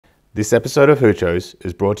This episode of Hoochos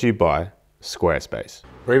is brought to you by Squarespace.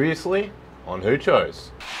 Previously on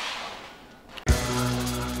Hoochos.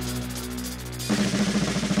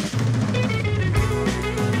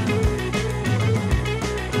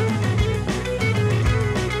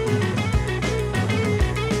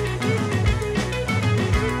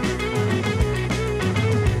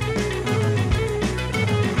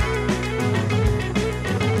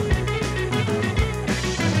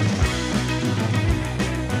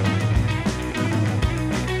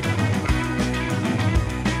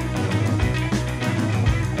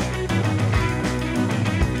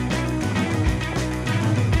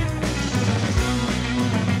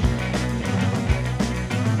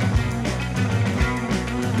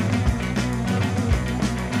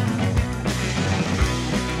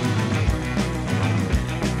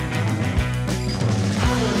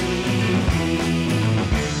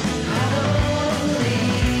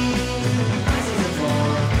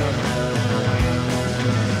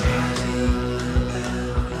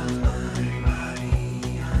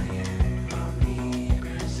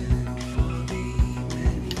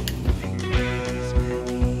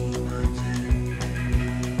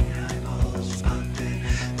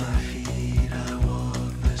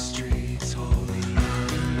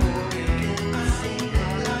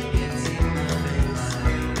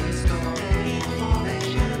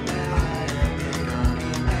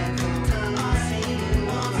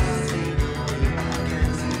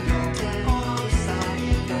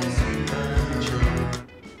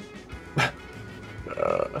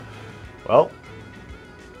 Well,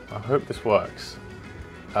 I hope this works.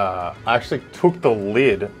 I actually took the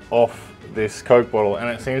lid off this Coke bottle and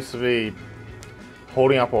it seems to be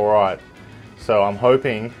holding up all right. So I'm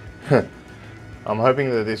hoping,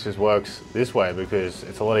 that this just works this way because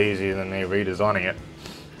it's a lot easier than me redesigning it.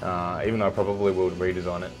 Even though I probably will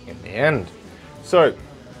redesign it in the end. So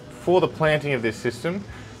for the planting of this system,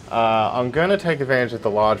 I'm going to take advantage of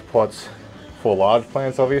the large pots for large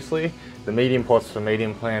plants, obviously, the medium pots for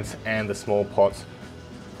medium plants, and the small pots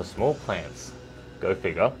for small plants. Go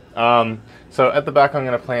figure. So at the back I'm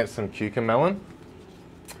going to plant some cucumber melon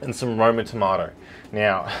and some Roma tomato.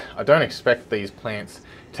 Now, I don't expect these plants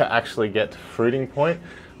to actually get to fruiting point.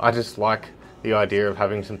 I just like the idea of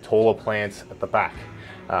having some taller plants at the back.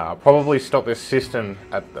 I'll probably stop this system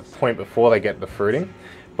at the point before they get the fruiting.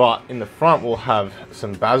 But in the front we'll have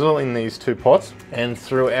some basil in these two pots, and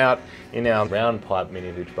throughout in our round pipe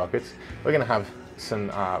mini hooch buckets we're going to have some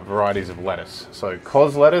varieties of lettuce. So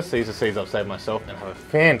cos lettuce, these are seeds I've saved myself and have a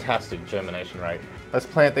fantastic germination rate. Let's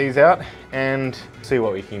plant these out and see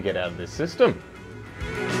what we can get out of this system.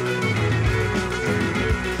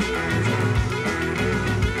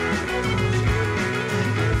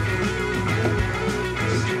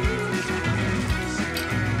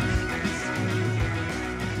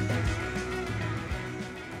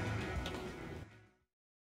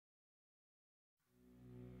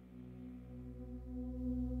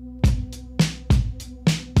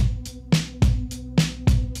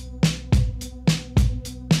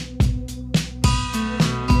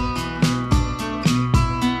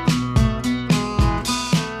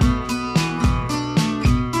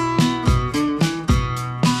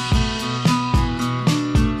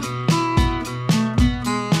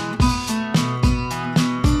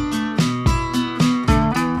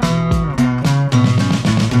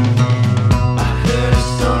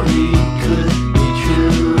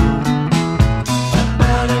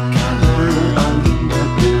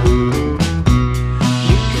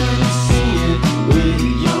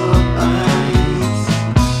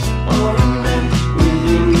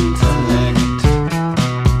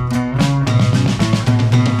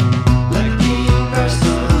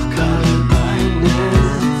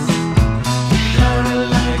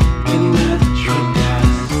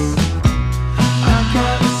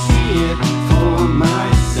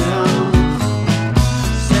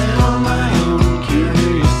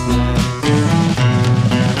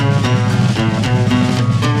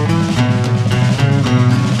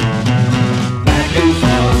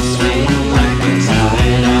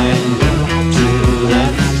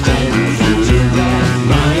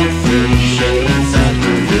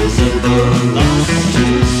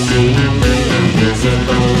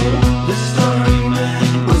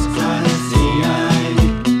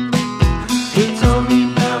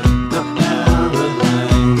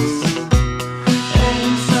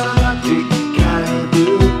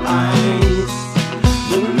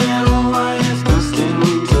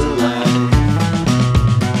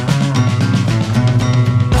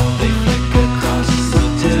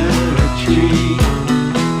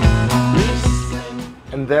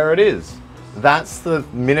 there it is. That's the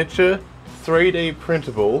miniature 3D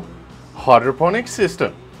printable hydroponic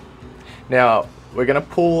system. Now, we're going to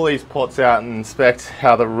pull these pots out and inspect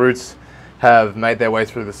how the roots have made their way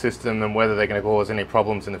through the system and whether they're going to cause any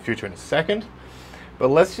problems in the future in a second. But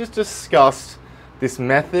let's just discuss this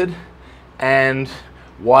method and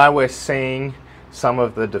why we're seeing some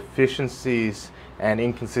of the deficiencies and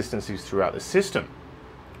inconsistencies throughout the system.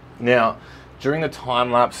 Now, during the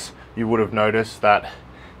time lapse, you would have noticed that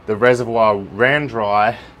the reservoir ran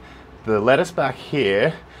dry. The lettuce back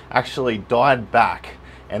here actually died back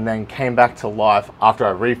and then came back to life after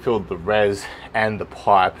I refilled the res and the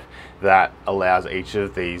pipe that allows each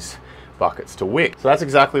of these buckets to wick. So that's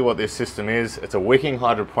exactly what this system is. It's a wicking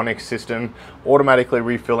hydroponic system, automatically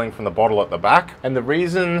refilling from the bottle at the back. And the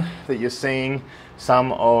reason that you're seeing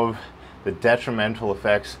some of the detrimental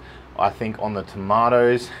effects, I think, on the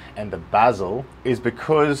tomatoes and the basil is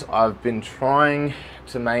because I've been trying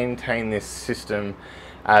to maintain this system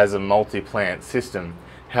as a multi-plant system.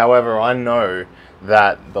 However, I know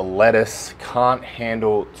that the lettuce can't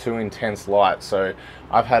handle too intense light. So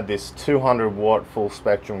I've had this 200 watt full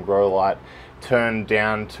spectrum grow light turned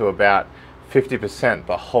down to about 50%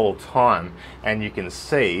 the whole time. And you can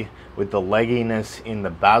see with the legginess in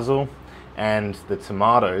the basil and the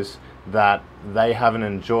tomatoes that they haven't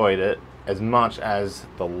enjoyed it as much as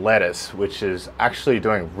the lettuce, which is actually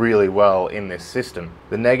doing really well in this system.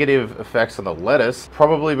 The negative effects on the lettuce,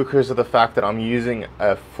 probably because of the fact that I'm using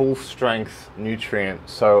a full strength nutrient,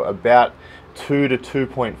 so about 2 to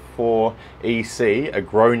 2.4 EC, a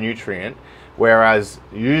grow nutrient, whereas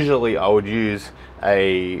usually I would use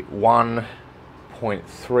a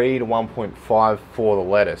 1.3 to 1.5 for the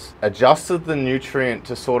lettuce. Adjusted the nutrient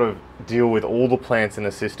to sort of deal with all the plants in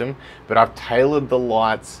the system, but I've tailored the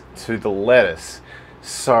lights to the lettuce.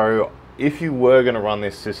 So if you were going to run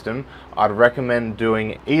this system, I'd recommend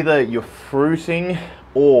doing either your fruiting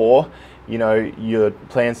or, you know, your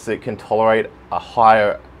plants that can tolerate a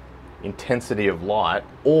higher intensity of light,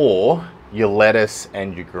 or your lettuce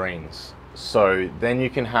and your greens. So then you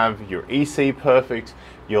can have your EC perfect,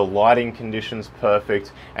 your lighting conditions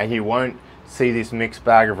perfect, and you won't see this mixed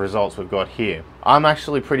bag of results we've got here. I'm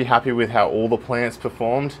actually pretty happy with how all the plants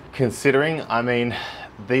performed, considering, I mean,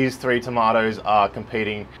 these 3 tomatoes are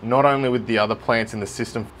competing not only with the other plants in the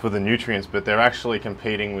system for the nutrients, but they're actually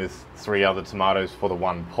competing with 3 other tomatoes for the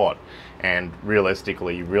 1 pot. And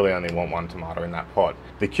realistically, you really only want 1 tomato in that pot.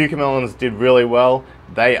 The cucamelons did really well.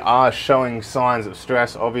 They are showing signs of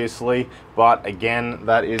stress, obviously, but again,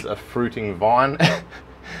 that is a fruiting vine.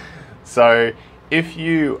 So if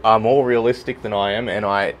you are more realistic than I am, and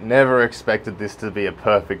I never expected this to be a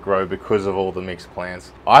perfect grow because of all the mixed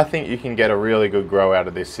plants, I think you can get a really good grow out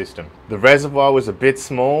of this system. The reservoir was a bit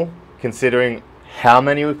small considering how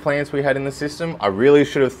many plants we had in the system. I really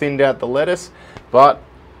should have thinned out the lettuce, but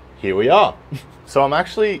here we are. So I'm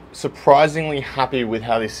actually surprisingly happy with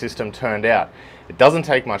how this system turned out. It doesn't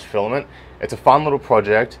take much filament. It's a fun little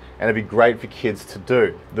project and it'd be great for kids to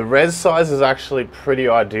do. The res size is actually pretty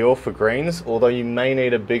ideal for greens, although you may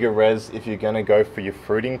need a bigger res if you're going to go for your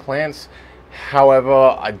fruiting plants. However,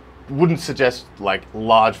 I wouldn't suggest like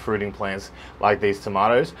large fruiting plants like these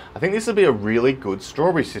tomatoes. I think this would be a really good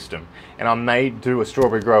strawberry system, and I may do a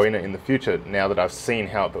strawberry grow in it in the future now that I've seen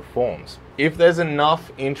how it performs. If there's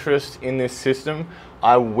enough interest in this system,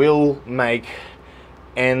 I will make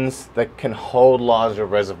ends that can hold larger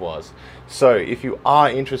reservoirs. So if you are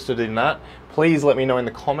interested in that, please let me know in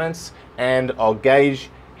the comments and I'll gauge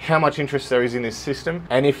how much interest there is in this system,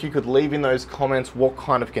 and if you could leave in those comments what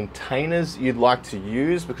kind of containers you'd like to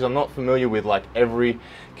use, because I'm not familiar with like every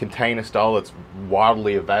container style that's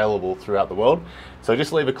widely available throughout the world. So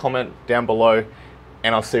just leave a comment down below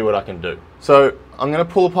and I'll see what I can do. So I'm going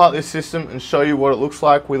to pull apart this system and show you what it looks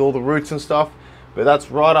like with all the roots and stuff, but that's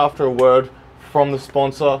right after a word from the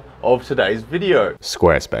sponsor of today's video,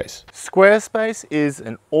 Squarespace. Squarespace is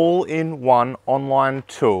an all-in-one online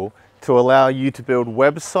tool to allow you to build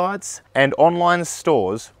websites and online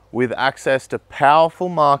stores with access to powerful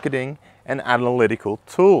marketing and analytical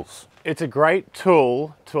tools. It's a great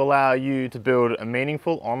tool to allow you to build a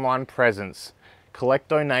meaningful online presence, collect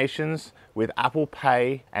donations with Apple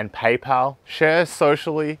Pay and PayPal, share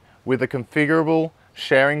socially with a configurable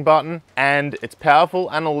sharing button, and its powerful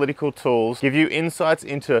analytical tools give you insights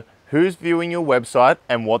into who's viewing your website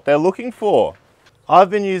and what they're looking for. I've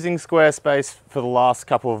been using Squarespace for the last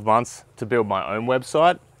couple of months to build my own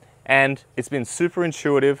website, and it's been super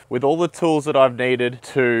intuitive with all the tools that I've needed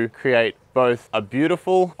to create both a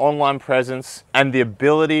beautiful online presence and the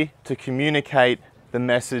ability to communicate the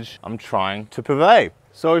message I'm trying to convey.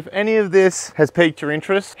 So if any of this has piqued your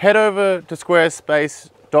interest, head over to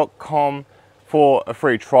squarespace.com for a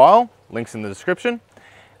free trial, links in the description,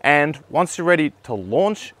 And once you're ready to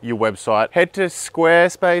launch your website, head to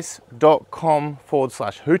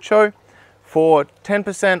squarespace.com/Hoocho for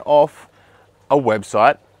 10% off a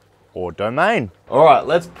website or domain. All right,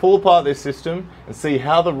 let's pull apart this system and see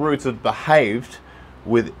how the roots have behaved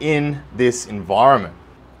within this environment.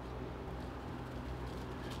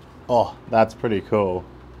 Oh, that's pretty cool.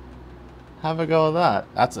 Have a go at that.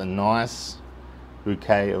 That's a nice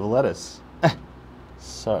bouquet of lettuce.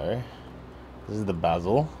 So, this is the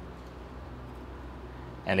basil.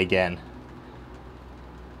 And again,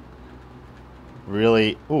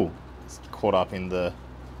 really, ooh, it's caught up in the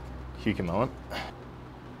cucumber.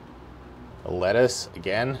 The lettuce,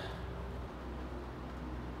 again.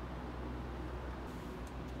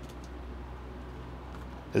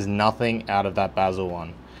 There's nothing out of that basil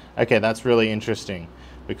one. Okay, that's really interesting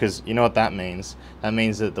because you know what that means? That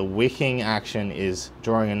means that the wicking action is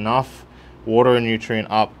drawing enough water and nutrient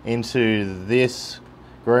up into this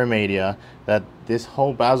grow media that this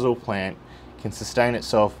whole basil plant can sustain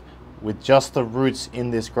itself with just the roots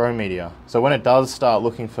in this grow media. So when it does start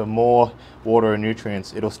looking for more water and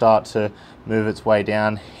nutrients, it'll start to move its way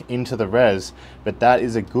down into the res, but that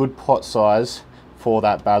is a good pot size for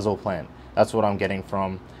that basil plant. That's what I'm getting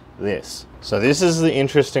from this. So this is the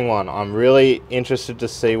interesting one. I'm really interested to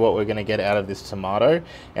see what we're gonna get out of this tomato,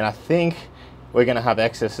 and I think we're gonna have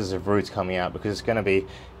excesses of roots coming out because it's gonna be,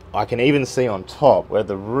 I can even see on top where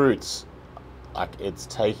the roots, like it's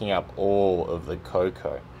taking up all of the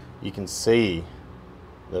cocoa. You can see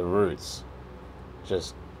the roots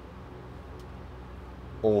just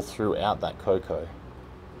all throughout that cocoa.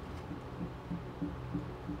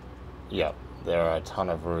 Yep, there are a ton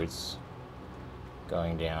of roots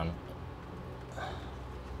going down.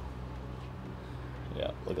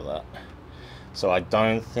 Yeah, look at that. So I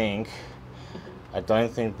don't think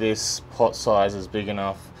this pot size is big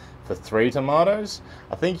enough for 3 tomatoes.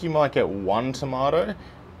 I think you might get 1 tomato,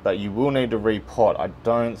 but you will need to repot. I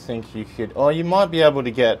don't think you could, oh, you might be able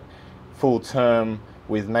to get full term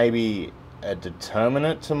with maybe a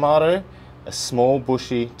determinate tomato, a small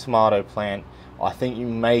bushy tomato plant. I think you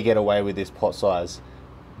may get away with this pot size.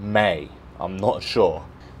 May, I'm not sure.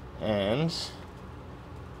 And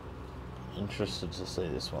interested to see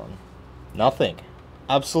this one. Nothing.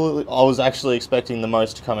 Absolutely, I was actually expecting the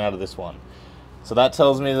most to come out of this one. So that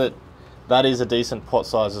tells me that that is a decent pot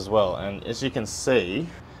size as well. And as you can see,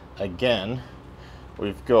 again,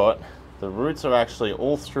 we've got the roots are actually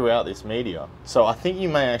all throughout this media. So I think you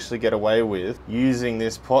may actually get away with using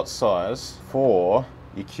this pot size for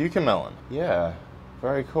your cucumber. Yeah,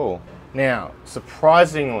 very cool. Now,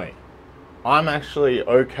 surprisingly, I'm actually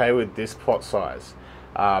okay with this pot size.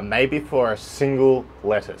 Maybe for a single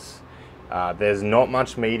lettuce. There's not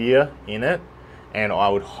much media in it, and I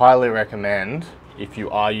would highly recommend, if you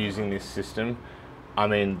are using this system, I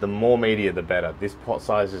mean, the more media the better. This pot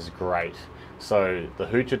size is great. So the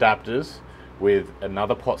hooch adapters with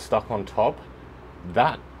another pot stuck on top,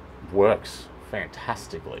 that works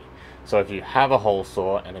fantastically. So if you have a hole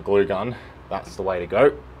saw and a glue gun, that's the way to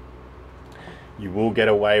go. You will get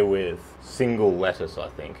away with single lettuce, I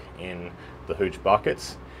think, in the hooch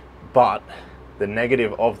buckets, but the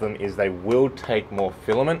negative of them is they will take more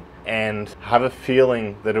filament, and have a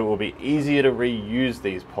feeling that it will be easier to reuse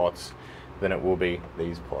these pots than it will be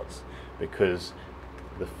these pots, because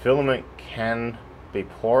the filament can be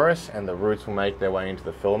porous and the roots will make their way into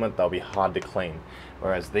the filament. They'll be hard to clean.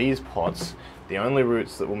 Whereas these pots, the only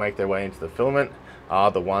roots that will make their way into the filament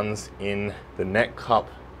are the ones in the net cup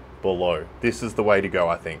below. This is the way to go,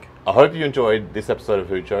 I think. I hope you enjoyed this episode of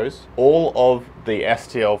Hoochos. All of the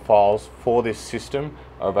STL files for this system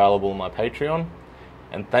are available on my Patreon.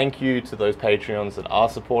 And thank you to those Patreons that are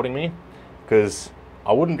supporting me, because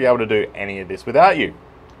I wouldn't be able to do any of this without you.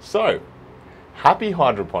 So, happy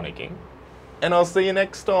hydroponicking, and I'll see you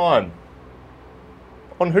next time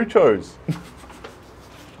on Hoochos.